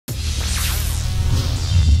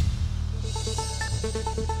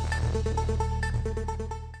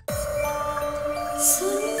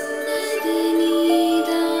Sonnathu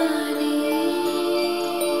Neethane.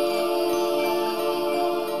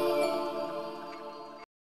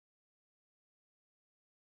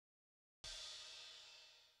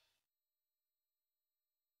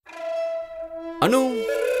 Anu.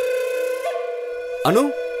 Anu.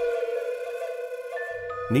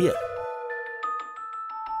 நீயா?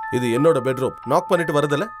 இது என்னோட பெட்ரூம். நாக் பண்ணிட்டு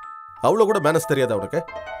வரதில்ல? அவ்வளோ கூட மேனஸ் தெரியாதா உனக்கு?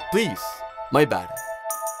 Please, my bad.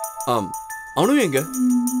 அனு எங்க?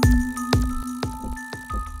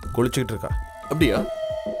 குளிச்சுக்கிட்டு இருக்கா. அப்படியா?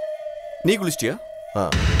 நீ குளிச்சிட்டியா?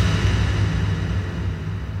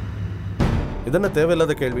 இதென்ன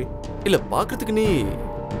தேவையில்லாத கேள்வி? இல்ல, பார்க்கறதுக்கு நீ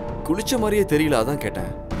குளிச்ச மாதிரியே தெரியல, அதான்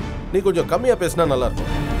கேட்டேன். நீ கொஞ்சம் கம்மியா பேசினா நல்லா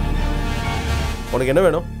இருக்கும். உனக்கு என்ன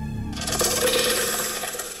வேணும்?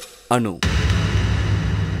 அனு.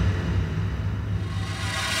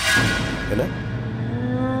 என்ன?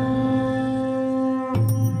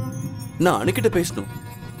 நான் அனுக்கிட்ட பேசணும்.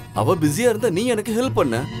 அவ பிஸியா இருந்தா நீ எனக்கு ஹெல்ப்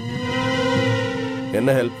பண்ண.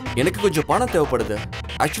 என்ன ஹெல்ப்? எனக்கு கொஞ்சம் பணம் தேவைப்படுது.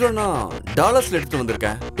 ஆக்சுவலா நான் டாலர்ஸ்ல எடுத்து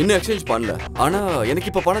வந்திருக்கேன். இன்னும் எக்ஸ்சேஞ்ச் பண்ணல. ஆனா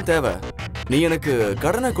எனக்கு இப்ப பணம் தேவை. நீ எனக்கு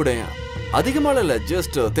கடனை கொடு. அதிகமா இல்ல,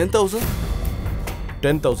 ஜஸ்ட் 10,000.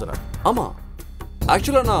 10,000? ஆமா.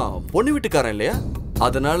 ஆக்சுவலா நான் பொண்ணு வீட்டுக்காரன் இல்லையா,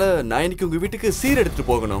 அதனால நான் இன்னைக்கு உங்க வீட்டுக்கு சீர்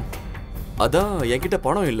எடுத்துட்டு போகணும். அதான் என்கிட்ட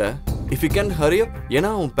பணம் இல்ல. இஃப் யூ கேன் ஹரி அப்,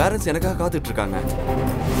 ஏன்னா உன் பேரண்ட்ஸ் எனக்காக காத்துட்டு இருக்காங்க.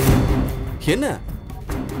 என்ன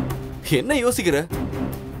என்ன யோசிக்கிற?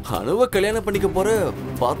 அனுவ கல்யாணம் பண்ணிக்க போற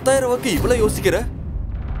 10,000 ரூபாய்க்கு இவ்வளவு யோசிக்கிற?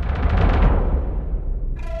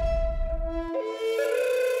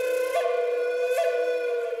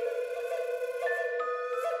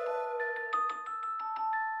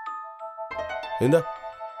 இந்த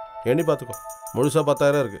எண்ணி பாத்துக்கோ. முழுசா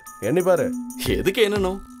 10,000 இருக்கு. எண்ணி பாரு. எதுக்கு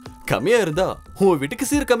என்னணும்? கம்மியா இருந்தா உன் வீட்டுக்கு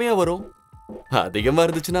சீர் கம்மியா வரும். அதிகமா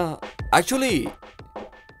இருந்துச்சுன்னா ஆக்சுவலி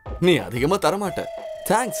நீ அதிகமா தரமாட்ட.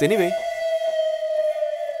 Thanks anyway.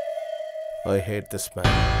 I hate this man.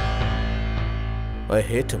 I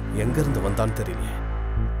hate him. எங்க இருந்து வந்தான்னு தெரியல.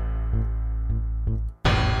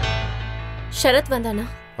 ஷரத் வந்தானா?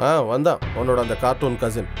 வந்தான். உன்னோட அந்த கார்ட்டூன்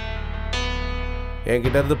கசின்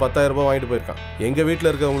என்கிட்ட இருந்து 10,000 ரூபாய் வாங்கிட்டு போயிருக்கான். எங்க வீட்டில்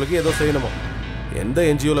இருக்கவங்களுக்கு ஏதோ செய்யணுமோ. எந்த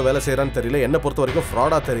என்ஜிஓல வேலை செய்யறான்னு தெரியல. என்ன பொறுத்த வரைக்கும்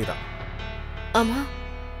ஃப்ராடா தெரியுறான். ஆமா,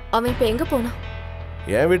 அவன் இப்ப எங்க போனான்?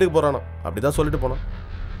 என் வீட்டுக்கு போறானோ, அப்படிதான் சொல்லிட்டு போனான்.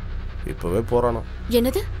 இப்பவே போறானோ.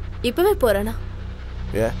 என்னது? இப்பவே போறானா?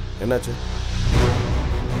 என்னாச்சு?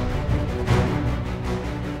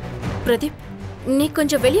 பிரதீப், நீ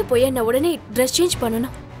கொஞ்சம் வெளியே போய் நான் உடனே ட்ரெஸ் சேஞ்ச்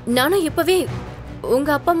பண்ணணும். நானும் இப்பவே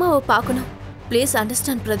உங்க அப்பா அம்மாவை பார்க்கணும். Please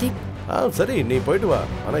understand Pradeep. சரி, நீ போயிட்டு வா.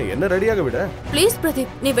 ஆனா என்ன ரெடியாக விட. ப்ளீஸ்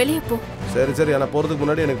பிரதீப், நீ வெளியே போ. சரி, ஆனா போறதுக்கு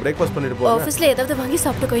முன்னாடி எனக்கு பிரேக்ஃபாஸ்ட் பண்ணிட்டு போ. ஆபீஸ்ல ஏதாவது வாங்கி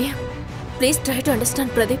சாப்பிட்டுக்கோயே. Please try to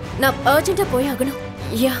understand Pradeep. நான் அர்ஜென்ட்டா போய் ஆகணும்.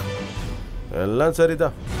 யா, எல்லாம்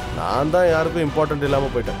சரிதான். நான் தான் யாருக்கும் இம்பார்ட்டன்ட் இல்லாம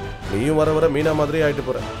போயிட்டேன். நீயும் வர வர மீனா மாதிரி ஆயிட்டு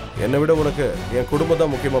போற. என்னை விட உனக்கு என் குடும்பம்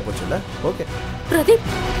தான் முக்கியமா போச்சுல்ல? ஓகே பிரதீப்.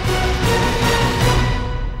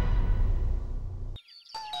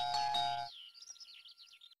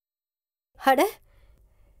 அட,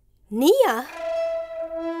 நீயா?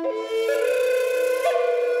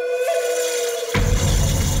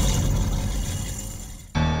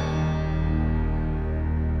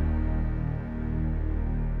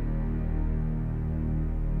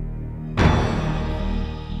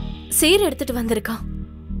 சீர் எடுத்துட்டு வந்திருக்கான்.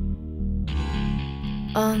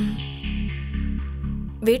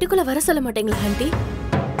 வீட்டுக்குள்ள வர சொல்ல மாட்டீங்களா ஆண்டி?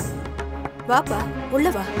 வாப்பா, உள்ள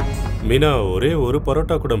வா. மீனா, ஒரே ஒரு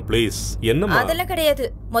பரோட்டா கூட ப்ளீஸ். என்னம்மா? அதெல்லாம் கிடையாது.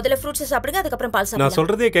 முதல்ல ஃப்ரூட்ஸ் சாப்பிடுங்க, அதுக்கப்புறம் பால் சாப்பிடுங்க. நான்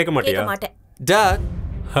சொல்றதே கேட்க மாட்டியா? கேட்க மாட்டேன். டாட்,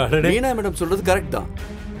 அடடே. மீனா மேடம் சொல்றது கரெக்ட் தான்.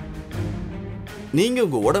 நீங்க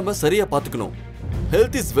உங்க உடம்ப சரியா பாத்துக்கணும்.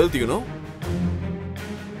 Health is wealth, you know.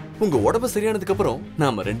 உங்க உடம்பு சரியானதுக்கு அப்புறம்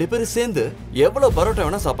நாம 2 பேரும் சேர்ந்து எவ்வளவு பரோட்டா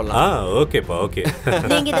வேணா சாப்பிடலாம். ஓகேப்பா, ஓகே.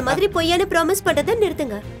 நீங்க இந்த மாதிரி பொய்யான ப்ராமிஸ் பண்றதை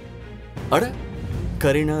நிறுத்துங்க. அட,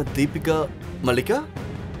 கரீனா, தீபிகா, மல்லிகா,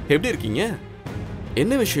 எப்படி இருக்கீங்க?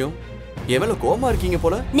 என்ன விஷயம்? என் மேல கோவமா இருக்கீங்க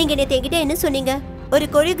போல. நீங்க நேத்து என்கிட்ட என்ன சொன்னீங்க? ஒரு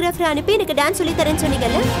கோரியோகிராஃபர் அனுப்பி எனக்கு டான்ஸ் சொல்லி தரேன்னு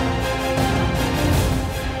சொன்னீங்கல்ல?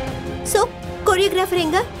 சோ, கோரியோகிராஃபர்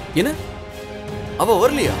எங்க? என்ன, அவ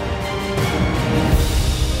வரலையா?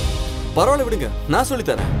 பரவாயில்ல விடுங்க, நான் சொல்லி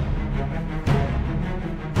தரேன்.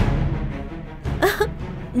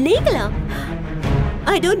 நீங்களா?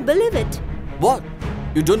 I don't believe it. What?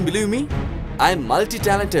 You don't believe me? I am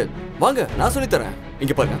multi-talented. வாங்க, நான் சொல்லி தரேன்.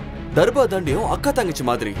 இங்க பாருங்க, தர்பா தாண்டியும் அக்கா தங்கச்சி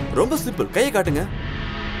மாதிரி. ரொம்ப சிம்பிள். கையை காட்டுங்க.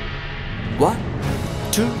 1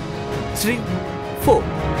 2 3 4.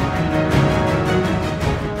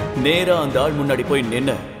 நேரா அந்த ஆள் முன்னாடி போய்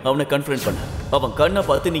நின்னு அவனை கன்ஃபரன்ட் பண்ண. அவன் கண்ணை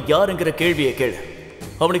பார்த்து நீ யாருங்கிற கேள்வியை கேளு.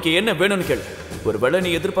 அவனுக்கு என்ன வேணும்னு கேளு. ஒருவேளை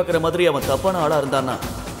நீ எதிர்பார்க்கிற மாதிரி அவன் தப்பான ஆளா இருந்தான்னா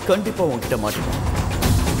கண்டிப்பா உன்கிட்ட மாட்டிப்பான்.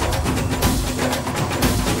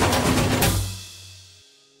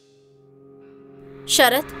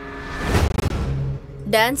 ஷரத்,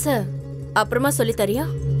 டான்ஸ அப்புறமா சொல்லி தரியா?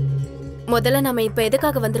 முதல்ல நாம இப்ப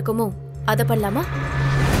எதுக்காக வந்திருக்கோமோ அதை பண்ணலாமா?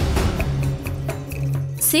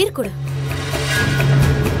 சீர்குடு.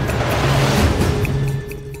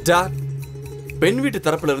 டாட், பெண் வீட்டு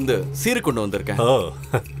தரப்புல இருந்து சீர் கொண்டு வந்திருக்கேன். ஓ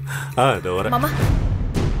இதோ வரேன். மாமா,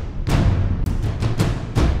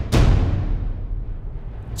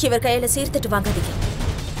 இவர் கையில சீர்த்துட்டு வாங்காதீங்க.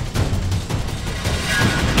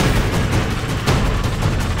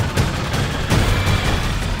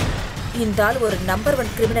 இந்த ஆள் ஒரு நம்பர் 1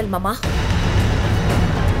 கிரிமினல் மாமா.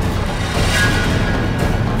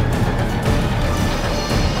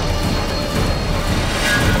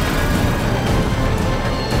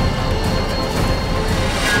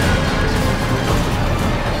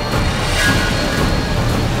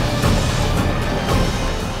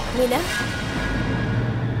 மீனா,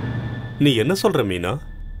 நீ என்ன சொல்ற மீனா?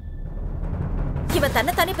 இவன்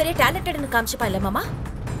தன்னைத்தானே பெரிய டேலண்டட்னு காமிச்சுப்பா இல்ல மாமா?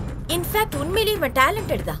 இன்ஃபேக்ட் உண்மையிலேயே இவன்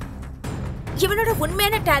டேலண்டட் தான். இவனோட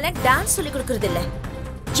உண்மையான டேலண்ட் டான்ஸ் சொல்லி கொடுக்கறது இல்ல.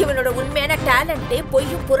 இவனோட உண்மையான டேலண்டே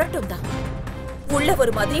பொய்யும் புரட்டும் தான். உள்ள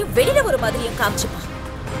ஒரு மாதிரியும் வெளியில ஒரு மாதிரியும் காமிச்சுப்பான்.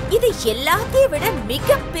 இது எல்லாத்தையும் விட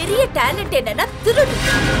மிகப்பெரிய டேலண்ட் என்னன்னா திருடு.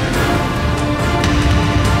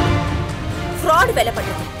 ஃப்ராட் வேலை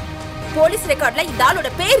பண்றது. போலீஸ் ரெக்கார்ட்ல இந்த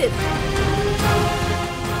ஆளோட பேரு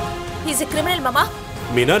இஸ் கிரிமினல் மாமா.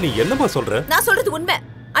 மீனா, நீ என்னமா சொல்ற? நான் சொல்றது உண்மை.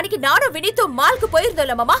 அன்னைக்கு நானும் வினித்தும் மால்க்கு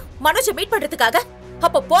போயிருந்தோம்ல மாமா, மனோஜை மீட் பண்றதுக்காக.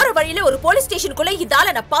 அப்ப போற வழியில ஒரு போலீஸ் ஸ்டேஷனுக்குள்ள இந்த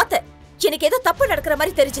ஆளை நான் பார்த்தேன். எனக்கு ஏதோ தப்பு நடக்கிற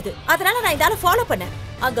மாதிரி தெரிஞ்சது. அதனால நான் இந்த ஆளை ஃபாலோ பண்ணேன்.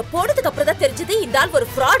 அங்க போனதுக்கு அப்புறம் தான் தெரிஞ்சது இந்த ஆள் ஒரு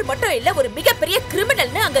ஃப்ராட் மட்டும் இல்ல, ஒரு மிகப்பெரிய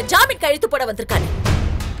கிரிமினல்னு. அங்க ஜாமீன் கழுத்து போட வந்திருக்காரு.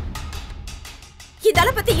 இந்த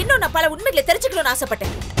ஆளை பத்தி இன்னும் நான் பல உண்மைகளை தெரிஞ்சுக்கணும்னு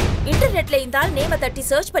ஆசைப்பட்டேன். இன்டர்நெட்ல இந்த ஆள் நேம தட்டி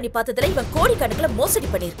சர்ச் பண்ணி பார்த்ததுல இவன் கோடிக்கணக்குல மோசடி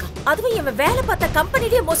பண்ணிருக்கான். அதுவும் இவன் வேலை பார்த்த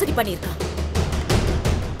கம்பெனிலேயே மோசடி பண்ணிருக்கான்.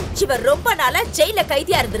 இவன் ரொம்ப நாளா ஜெயில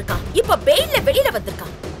கைதியா இருந்திருக்கான். இப்ப பெயில்ல வெளியில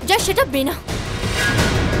வந்திருக்கான். Just shut up Meena.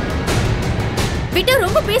 விட்டா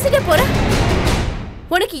ரொம்ப பேசிட்டே போற.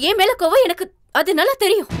 உனக்கு ஏன் மேல கோவம் எனக்கு அது நல்லா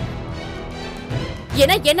தெரியும்.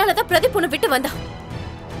 ஏன்னா என்னாலதான் பிரதீப் உன்னை விட்டு வந்தா.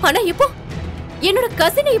 ஆனா இப்போ என்னோட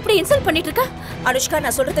கசினை இப்படி இன்சல்ட் பண்ணிட்டு இருக்க. அனுஷ்கா,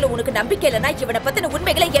 நான் சொல்றதுல உனக்கு நம்பிக்கை இல்லைன்னா இவனை பத்தின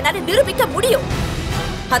உண்மைகளை என்னால நிரூபிக்க முடியும்.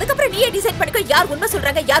 அதுக்கப்புறம் நீயே டிசைட் பண்ணிக்கோ யார் உண்மை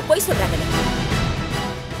சொல்றாங்க யார் பொய் சொல்றாங்க.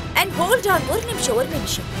 அண்ட் ஹோல்ட் ஆன், ஒரு நிமிஷம்.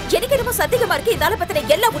 எனக்கு என்னமோ சந்தேகமா இருக்கு. இதால பத்தின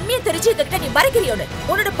எல்லா உண்மையும் தெரிஞ்சு என்கிட்ட நீ மறைக்கிறியோன்னு.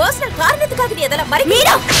 உன்னோட பர்சனல் காரணத்துக்காக நீ அதெல்லாம்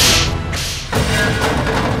மறைக்கிறீயா?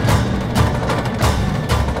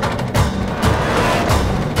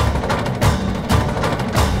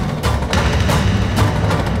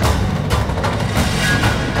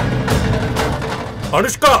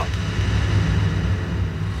 அனுஷ்கா,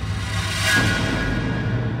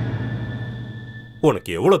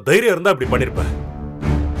 உனக்கு எவ்வளவு தைரியம் இருந்தா இப்படி பண்ணிருப்ப?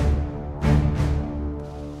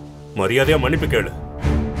 மரியாதையா மன்னிப்பு கேளு.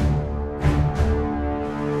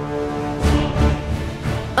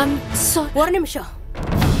 ஒரு நிமிஷம்.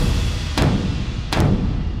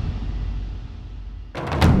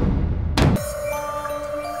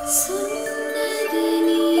 Sonnathu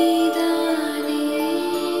Neethane.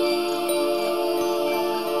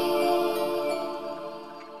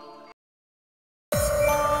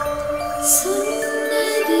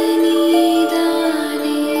 Sonnathu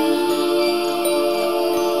Neethane.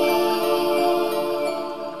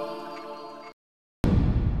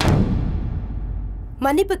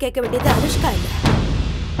 மன்னிப்பு கேட்க வேண்டியது அனுஷ்கா இல்ல,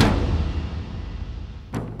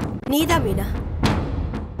 நீதான் மீனா.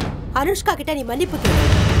 அனுஷ்கா கிட்ட நீ மன்னிப்பு கேளு.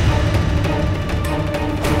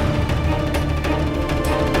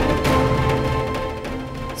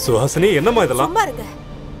 சுஹாசினி, என்னம்மா இதெல்லாம்? சும்மா இருங்க.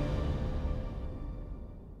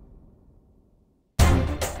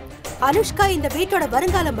 அனுஷ்கா இந்த வீட்டோட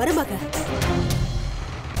வருங்கால மருமக.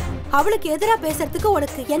 அவளுக்கு எதிரா பேசுறதுக்கு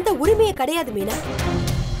உனக்கு எந்த உரிமையும் கிடையாது மீனா.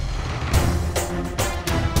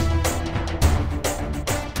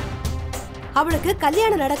 அவளுக்கு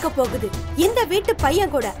கல்யாணம் நடக்க போகுது, இந்த வீட்டு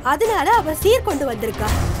பையன் கூட. அதனால அவ சீர் கொண்டு வந்திருக்கா.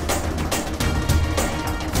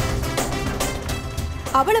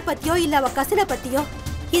 அவளை பத்தியோ இல்ல அவ கசினை பத்தியோ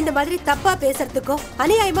இந்த மாதிரி தப்பா பேசுறதுக்கோ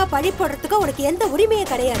அநியாயமா பழி போடுறதுக்கோ உனக்கு எந்த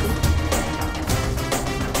உரிமையும் கிடையாது.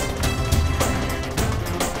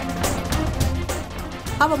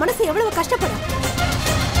 அவ மனசு எவ்வளவு கஷ்டப்படும்.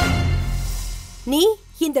 நீ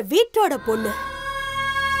இந்த வீட்டோட பொண்ணு,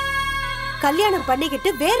 கல்யாணம் பண்ணிக்கிட்டு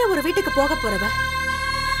வேற ஒரு வீட்டுக்கு போக போறவ.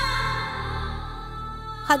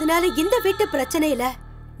 அதனால இந்த வீட்டு பிரச்சனையில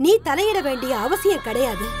நீ தலையிட வேண்டிய அவசியம்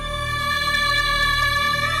கிடையாது.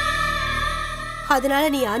 அதனால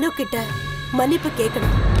நீ அனு கிட்ட மன்னிப்பு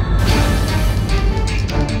கேட்கணும்.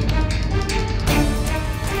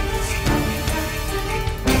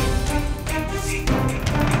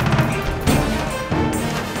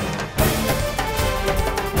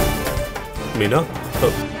 மீனா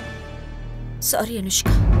சாரி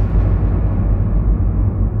அனுஷ்கா.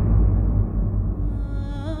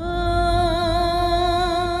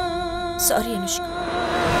 சாரி அனுஷ்கா,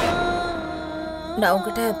 நான்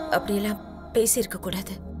உங்ககிட்ட அப்படியெல்லாம் பேசியிருக்க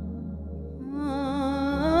கூடாது.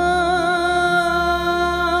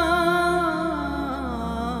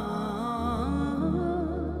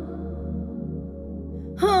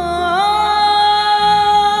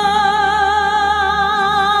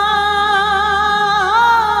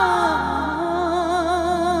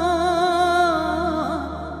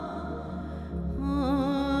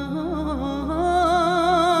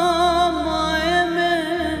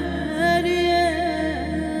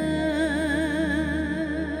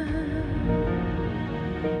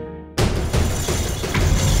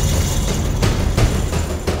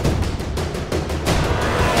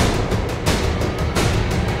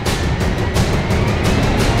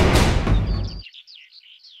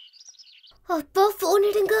 அப்பா போன்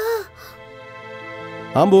எடுங்க.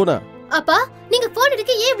 ஆம்பூனா அப்பா நீங்க போன்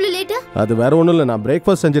எடுக்க ஏன் இவ்ளோ லேட்டா? அது வேற ஒண்ணும் இல்ல, நான்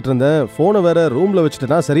பிரேக்ஃபாஸ்ட் செஞ்சுட்டு இருந்தேன். போனை வேற ரூம்ல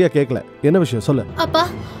வச்சுட்டேனா சரியா கேட்கல. என்ன விஷயம் சொல்லு. அப்பா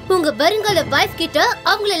உங்க வருங்கால வைஃப் கிட்ட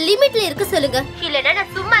அவங்கள லிமிட்ல இருக்க சொல்லுங்க, இல்லனா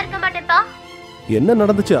நான் சும்மா இருக்க மாட்டேன்ப்பா. என்ன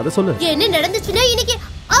நடந்துச்சு அத சொல்லு. என்ன நடந்துச்சுன்னா இன்னைக்கு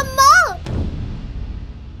அம்மா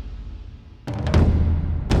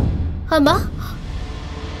அம்மா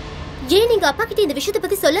ஏன் நீங்க அப்பா கிட்ட இந்த விஷயத்தை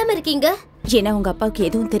பத்தி சொல்லாம இருக்கீங்க? ஏன்னா உங்க அப்பாவுக்கு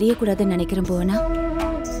எதுவும் தெரியக்கூடாதுன்னு நினைக்கிறேன் போனா.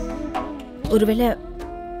 ஒருவேளை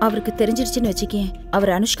அவருக்கு தெரிஞ்சிருச்சுன்னு வச்சுக்கேன்,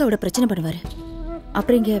 அவர் அனுஷ்காவோட பிரச்சனை பண்ணுவாரு.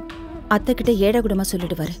 அப்புறம் இங்க அத்தை கிட்ட ஏடா கூடமா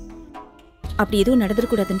சொல்லிடுவாரு. அப்படி எதுவும்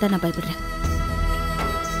நடந்துடக்கூடாதுன்னு தான் நான் பயப்படுறேன்.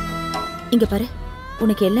 இங்க பாரு,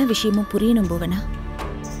 உனக்கு எல்லா விஷயமும் புரியணும் போவனா.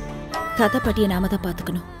 தாத்தா பாட்டியை நாம தான்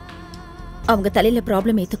பாத்துக்கணும். அவங்க தலையில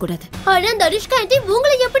ப்ராப்ளம் ஏத்தக்கூடாது. ஆனா அந்த அனுஷ்கா ஆண்டி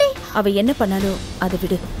உங்களை எப்படி? அவ என்ன பண்ணாலும் அதை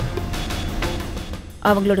விடு.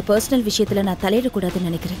 அவங்களோட பர்சனல் விஷயத்துல நான் தலையிடக்கூடாதுன்னு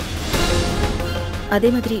நினைக்கிறேன். அதே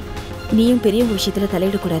மாதிரி நீயும் பெரியவங்க விஷயத்துல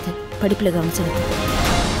தலையிடக்கூடாது. படிப்புல கவனம் செலுத்து.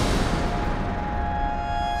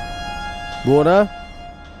 போனா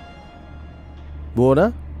போனா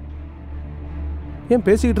ஏன்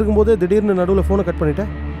பேசிக்கிட்டு இருக்கும்போதே திடீர்னு நடுவில் போனை கட் பண்ணிட்ட?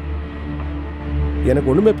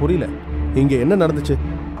 எனக்கு ஒண்ணுமே புரியல. இங்க என்ன நடந்துச்சு?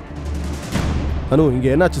 அனு, இங்க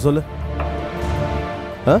என்னாச்சு சொல்லு.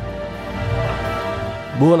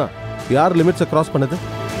 புவனா, யார் லிமிட்ஸை கிராஸ் பண்ணது?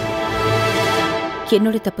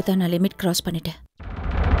 என்னோட தப்பு தான், நான் லிமிட் கிராஸ் பண்ணிட்டேன்.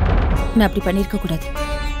 நான் அப்படி பண்ணிருக்க கூடாது.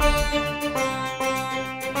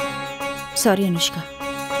 சாரி அனுஷ்கா.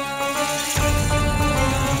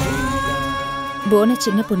 போன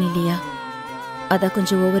சின்ன பொண்ணு இல்லையா, அதான்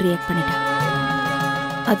கொஞ்சம் ஓவர் ரியாக்ட் பண்ணிட்டா.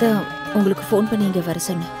 அதான் உங்களுக்கு ஃபோன் பண்ணி இங்க வர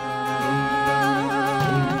சொன்னேன்.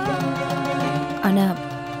 ஆனா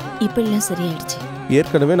இப்ப எல்லாம் சரியாயிடுச்சு.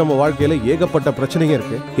 ஏற்கனவே நம்ம வாழ்க்கையில ஏகப்பட்ட பிரச்சனைங்க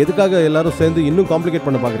இருக்கு. எதுக்காக எல்லாரும் சேர்ந்து இன்னும் காம்ப்ளிகேட்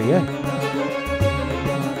பண்ண பாக்குறீங்க?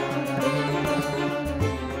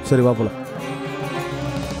 சரி வா போலாம்.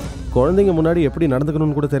 குழந்தைங்க முன்னாடி எப்படி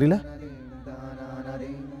நடந்துக்கணும்னு கூட தெரியல.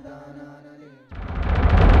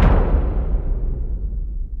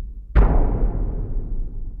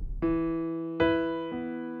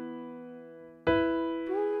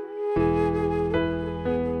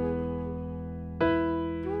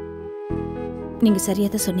 நீங்க சரியா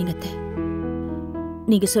தான் சொன்னீங்க அத்தை.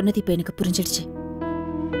 நீங்க சொன்னது இப்ப எனக்கு புரிஞ்சிடுச்சு.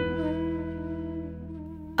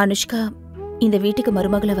 அனுஷ்கா இந்த வீட்டுக்கு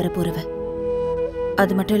மருமகளா வர போறவ.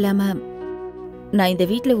 அது மட்டும் இல்லாம நான் இந்த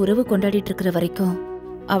வீட்டுல உறவு கொண்டாடிட்டு இருக்கிற வரைக்கும்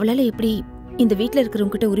அவளால எப்படி இந்த வீட்டுல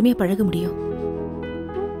இருக்கிறவங்க கிட்ட உரிமையா பழக முடியும்?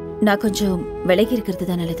 நான் கொஞ்சம் விலகி இருக்கிறது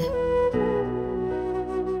தான் நல்லது.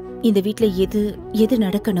 இந்த வீட்டுல எது எது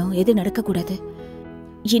நடக்கணும், எது நடக்க கூடாது,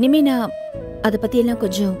 இனிமே நான் அதை பத்தி எல்லாம்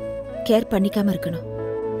கொஞ்சம் கேர் பண்ணிக்காம இருக்கணும்.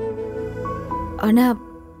 ஆனா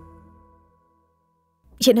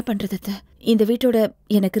என்ன பண்றது? இந்த வீட்டோட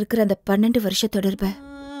எனக்கு இருக்கிற அந்த 12 வருஷ தொடர்ப,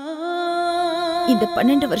 இந்த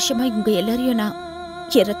 12 வருஷமா இவங்க எல்லாரையும் நான்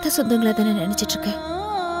என் ரத்த சொந்தங்களா தானே நினைச்சிட்டு இருக்கேன்.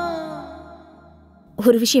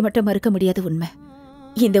 ஒரு விஷயம் மட்டும் மறுக்க முடியாத உண்மை,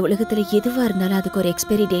 இந்த உலகத்துல எதுவா இருந்தாலும் அதுக்கு ஒரு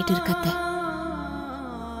எக்ஸ்பைரி டேட் இருக்காத.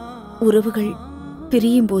 உறவுகள்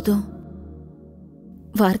பிரியும் போதும்,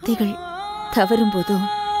 வார்த்தைகள் தவறும் போதும்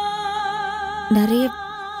நிறைய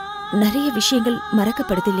நிறைய விஷயங்கள்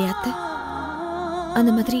மறக்கப்படுது இல்லையா அத்தை?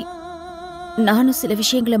 அந்த மாதிரி நானும் சில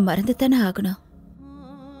விஷயங்களை மறந்துதானே ஆகணும்.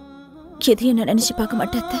 எதையும் நான் நினைச்சு பார்க்க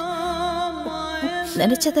மாட்டேன் அத்தை.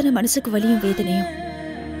 நினைச்சாதானே மனசுக்கு வலியும் வேதனையும்.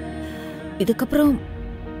 இதுக்கப்புறம்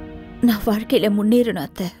நான் வாழ்க்கையில முன்னேறணும்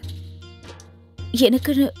அத்தை.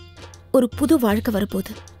 எனக்குன்னு ஒரு புது வாழ்க்கை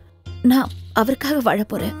வரப்போகுது. நான் அவருக்காக வாழ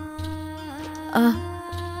போறேன்.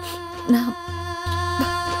 நான்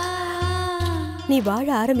நீ வாழ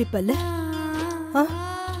ஆரம்பிப்பல்ல?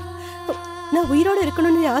 நான் உயிரோட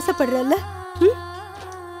இருக்கணும்னு நீ ஆசைப்படுறல்ல?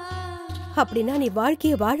 அப்படின்னா நீ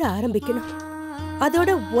வாழ்க்கைய வாழ ஆரம்பிக்கணும். அதோட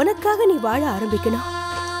உனக்காக நீ வாழ ஆரம்பிக்கணும்.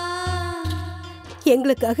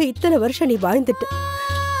 எங்களுக்காக இத்தனை வருஷம் நீ வாழ்ந்துட்டு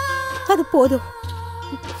அது போதும்.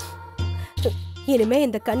 இனிமே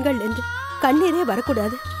இந்த கண்கள்ல இருந்து கண்ணீரே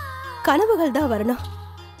வரக்கூடாது. கனவுகள் தான் வரணும்.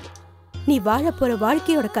 நீ வாழ போற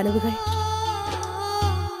வாழ்க்கையோட கனவுகள்.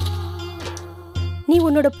 நீ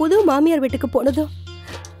உன்னோட புது மாமியார் வீட்டுக்கு போனதும்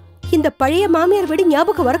இந்த பழைய மாமியார் வீடு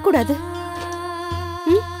ஞாபகம் வரக்கூடாது.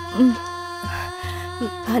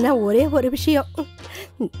 ஆனா ஒரே ஒரு விஷயம்,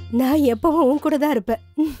 நான் எப்பவும் உன் கூட தான் இருப்பேன்.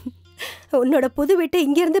 உன்னோட புது வீட்டை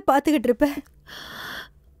இங்க இருந்து பாத்துக்கிட்டு இருப்பேன்.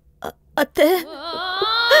 அத்தை,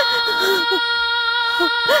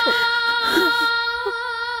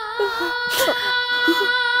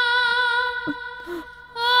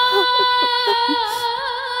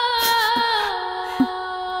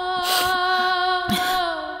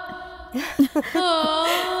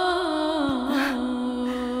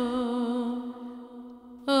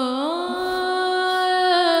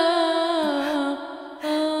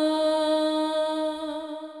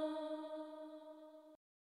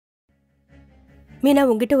 மீனா,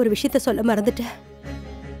 உங்ககிட்ட ஒரு விஷயத்த சொல்ல மறந்துட்டேன்.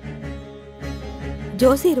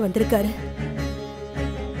 ஜோசியர் வந்திருக்காரு.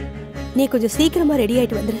 நீ கொஞ்சம் சீக்கிரமா ரெடி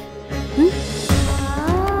ஆயிட்டு வந்துரு.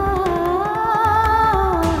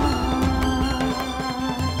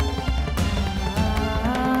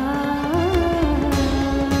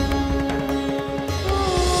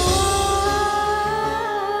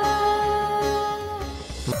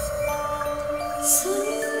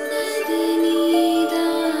 Sonnathu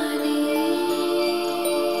Neethane.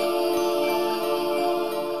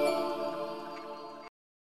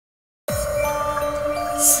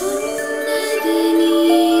 Sonnathu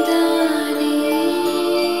Neethane.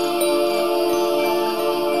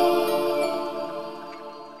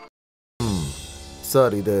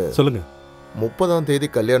 Sir, இது சொல்லுங்க. 30ஆம் தேதி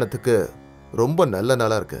கல்யாணத்துக்கு ரொம்ப நல்ல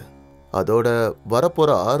நாளா இருக்கு. அதோட வரப்போற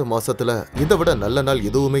 6 மாசத்துல இதை விட நல்ல நாள்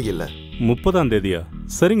எதுவுமே இல்லை. 30ஆம் தேதியா?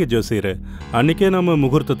 சரிங்க ஜோசியரே, அன்னைக்கே நாம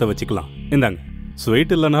முகூர்த்தத்தை வச்சுக்கலாம். இந்தாங்க,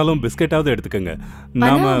 ஸ்வீட் இல்லைனாலும் பிஸ்கெட்டாவது எடுத்துக்கோங்க.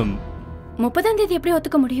 நாம 30ஆம் தேதி எப்படி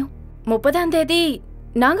ஒத்துக்க முடியும்? 30ஆம் தேதி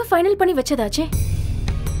நாங்க ஃபைனல் பண்ணி வச்சதாச்சே.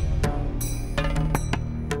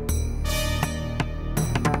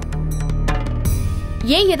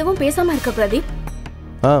 ஏன் எதுவும் பேசாம இருக்க பிரதீப்?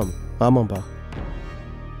 ஆமாம்பா.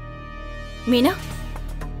 மீனா,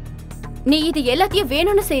 நீ இது எல்லாத்தையும்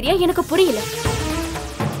வேணும்னு செய்றியா? எனக்கு புரியல.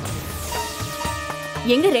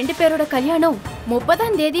 எங்க 2 பேரோட கல்யாணம்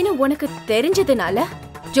 30ஆம் தேதின்னு உனக்கு தெரிஞ்சதுனால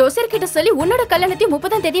ஜோசியர் கிட்ட சொல்லி உன்னோட கல்யாணத்தையும்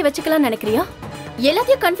 30ஆம் தேதி வச்சுக்கலாம் நினைக்கிறியா?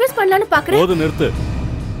 எல்லாத்தையும் கன்ஃபியூஸ் பண்ணலாம்னு பாக்குறேன். போது, நிறுத்து.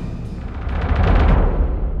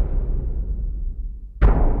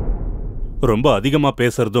 ரொம்ப அதிகமா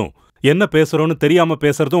பேசுறதும் என்ன பேசுறோன்னு தெரியாம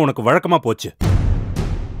பேசுறதும் உனக்கு வழக்கமா போச்சு.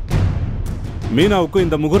 மீனாவுக்கும்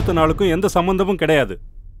இந்த முகூர்த்த நாளுக்கும் எந்த சம்பந்தமும் கிடையாது.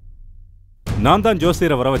 நான் தான்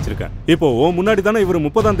ஜோசியரை வர வச்சிருக்கேன். இப்போ உன் முன்னாடி தானே இவர்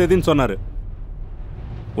 30ஆம் தேதின்னு சொன்னாரு.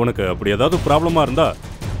 உனக்கு அப்படி ஏதாவது ப்ராப்ளமா இருந்தா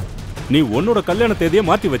நீ உன்னோட கல்யாண தேதியை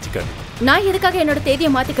மாத்தி வச்சுக்க. நான் எதுக்காக என்னோட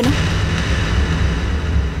தேதியை மாத்திக்கணும்?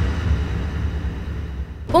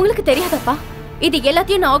 உங்களுக்கு தெரியாதப்பா, இது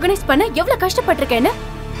எல்லாத்தையும் நான் ஆர்கனைஸ் பண்ண எவ்வளவு கஷ்டப்பட்டிருக்கேன்னு.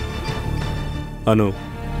 அனு,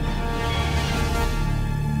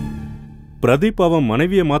 பிரதீப் அவன்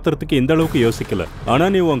மனைவியை மாத்துறதுக்கு இந்த அளவுக்கு யோசிக்கல. ஆனா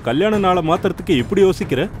நீ உன் கல்யாண நாளை மாத்துறதுக்கு இப்படி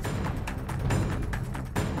யோசிக்கிற.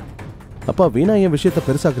 அப்பா, வீணா என் விஷயத்தை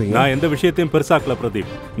பெருசாக்குறீங்க. நான் எந்த விஷயத்தையும் பெருசாக்கல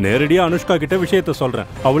பிரதீப். நேரடியா அனுஷ்கா கிட்ட விஷயத்த சொல்றேன்.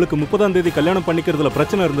 அவளுக்கு 30ஆம் தேதி கல்யாணம் பண்ணிக்கிறதுல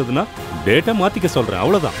பிரச்சனை இருந்ததுன்னா டேட்டா மாத்திக்க சொல்றேன்,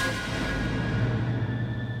 அவ்வளவுதான்.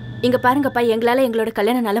 இங்க பாருங்கப்பா, எங்களால எங்களோட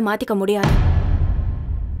கல்யாண நாளை மாத்திக்க முடியாது.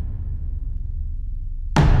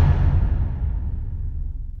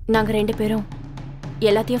 நாங்க 2 பேரும்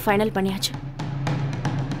எல்லாத்தையும் ஃபைனல் பண்ணியாச்சு.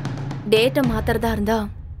 டேட்டை மாத்துறதா இருந்தா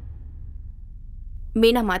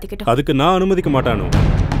மீனா மாத்திக்கிட்டோம். அதுக்கு நான் அனுமதிக்க மாட்டானோ.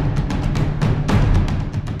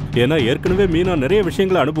 ஏன்னா ஏற்கனவே மீனா நிறைய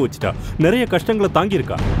விஷயங்களை அனுபவிச்சிட்டா, நிறைய கஷ்டங்களை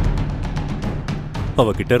தாங்கியிருக்கா.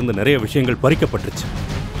 அவகிட்ட இருந்து நிறைய விஷயங்கள் பறிக்கப்பட்டுருச்சு.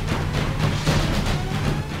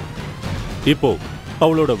 இப்போ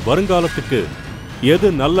அவளோட வருங்காலத்துக்கு எது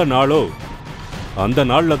நல்ல நாளோ அந்த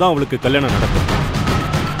நாள்ல தான் அவளுக்கு கல்யாணம் நடக்கும்.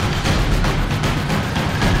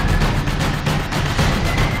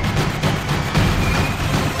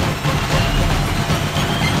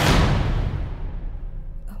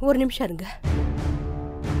 ஒரு நிமிஷம் இருங்க.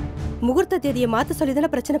 முகூர்த்த தேதியை மாத்த சொல்லி தானே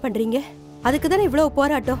பிரச்சனை பண்றீங்க. அதுக்கு தானே இவ்வளவு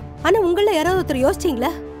போராட்டம். ஆனா உங்கள யாராவது ஒருத்தர் யோசிச்சீங்களா?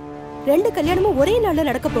 2 கல்யாணமும் ஒரே நாள்ல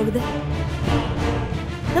நடக்க போகுது.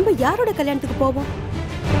 நம்ம யாரோட கல்யாணத்துக்கு போவோம்?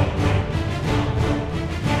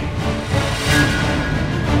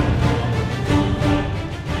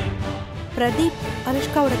 பிரதீப்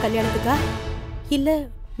அனுஷ்காவோட கல்யாணத்துக்கா இல்ல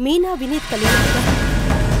மீனா வினீத் கல்யாணத்துக்கா?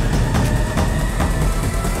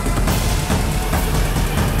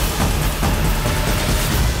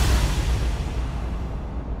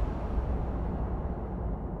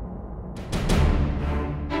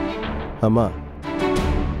 அம்மா,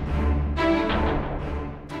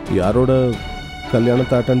 யாரோட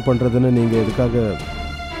கல்யாணத்தை அட்டென்ட் பண்ணுறதுன்னு நீங்கள் எதுக்காக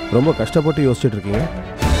ரொம்ப கஷ்டப்பட்டு யோசிச்சுட்டு இருக்கீங்க?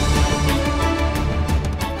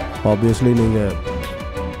 ஆப்வியஸ்லி நீங்கள்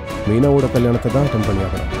மீனாவோட கல்யாணத்தை தான் அட்டென்ட்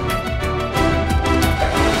பண்ணியாகணும்.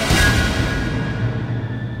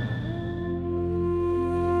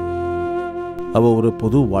 அவள் ஒரு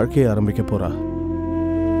புது வாழ்க்கையை ஆரம்பிக்க போகிறா.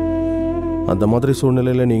 அந்த மாதிரி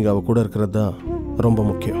சூழ்நிலையில் நீங்கள் அவள் கூட இருக்கிறது தான் ரொம்ப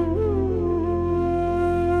முக்கியம்.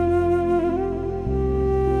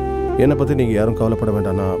 என்னை பற்றி நீங்கள் யாரும் கவலைப்பட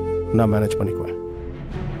வேண்டாம், நான் மேனேஜ் பண்ணிக்குவேன்.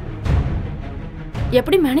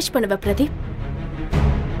 எப்படி மேனேஜ் பண்ணுவ பிரதீப்?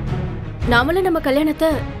 நாமளும் நம்ம கல்யாணத்தை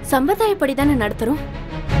சம்பிரதாயப்படி தானே நடத்துறோம்.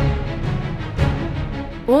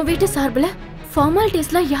 உன் வீட்டு சார்பில்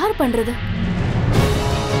ஃபார்மாலிட்டிஸ்லாம் யார் பண்றது?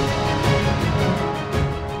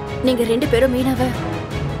 நீங்க 2 பேரும் மீனாவை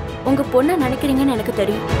உங்க பொண்ண நினைக்கிறீங்கன்னு எனக்கு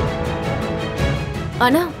தெரியும்.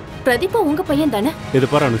 ஆனா பிரதீபா உங்க பையன் தானே. இது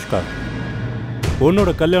பாரு அனுஷ்கா, உன்னோட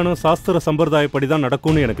கல்யாணம் சாஸ்திர சம்பிரதாயப்படி தான்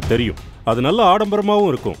நடக்கும்னு எனக்கு தெரியும். அது நல்ல ஆடம்பரமாகவும்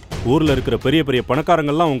இருக்கும். ஊர்ல இருக்கிற பெரிய பெரிய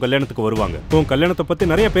பணக்காரங்கள்லாம் உன் கல்யாணத்துக்கு வருவாங்க. உன் கல்யாணத்தை பத்தி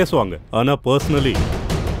நிறைய பேசுவாங்க. ஆனா பர்சனலி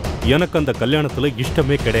எனக்கு அந்த கல்யாணத்துல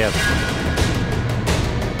இஷ்டமே கிடையாது.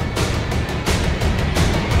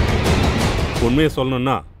 உண்மையை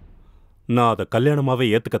சொல்லணும்னா நான் அதை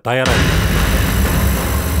கல்யாணமாவே ஏத்துக்க தயாரா இல்லை.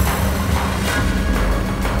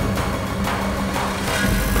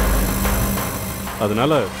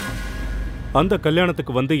 அதனால அந்த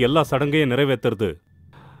கல்யாணத்துக்கு வந்து எல்லா சடங்கையும் நிறைவேற்றுறது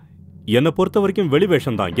என்னை பொறுத்த வரைக்கும் வெளி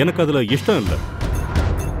வேஷம் தான். எனக்கு அதுல இஷ்டம் இல்லை.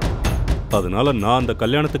 அதனால நான் அந்த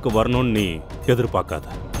கல்யாணத்துக்கு வரணும்னு நீ எதிர்பார்க்காத.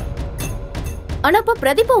 ஆனா அப்ப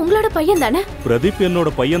பிரதீப் உங்களோட பையன் தானே. பிரதீப்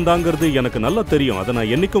என்னோட பையன் தாங்கிறது எனக்கு நல்லா தெரியும். அதை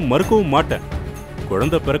நான் என்னைக்கும் மறுக்கவும் மாட்டேன்.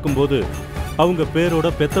 குழந்தை பிறக்கும்போது அவங்க பேரோட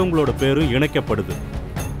பெத்தவங்களோட பேரும் இணைக்கப்படுது.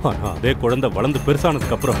 ஆனா அதே குழந்தை வளர்ந்து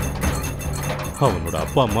பெருசானதுக்கு அப்புறம் அவனோட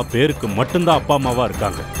அப்பா அம்மா பேருக்கு மட்டும்தான் அப்பா அம்மாவா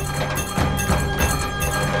இருக்காங்க.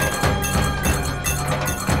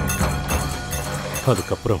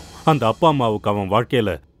 அதுக்கப்புறம் அந்த அப்பா அம்மாவுக்கு அவன்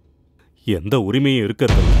வாழ்க்கையில எந்த உரிமையும்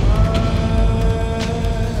இருக்கிறது.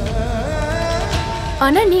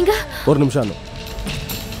 ஆனா நீங்க ஒரு நிமிஷம்.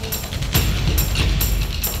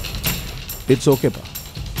 இட்ஸ் ஓகேப்பா.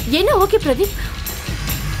 என்ன ஓகே பிரதீப்?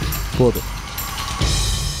 போதும்.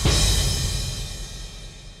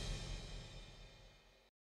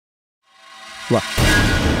 வா.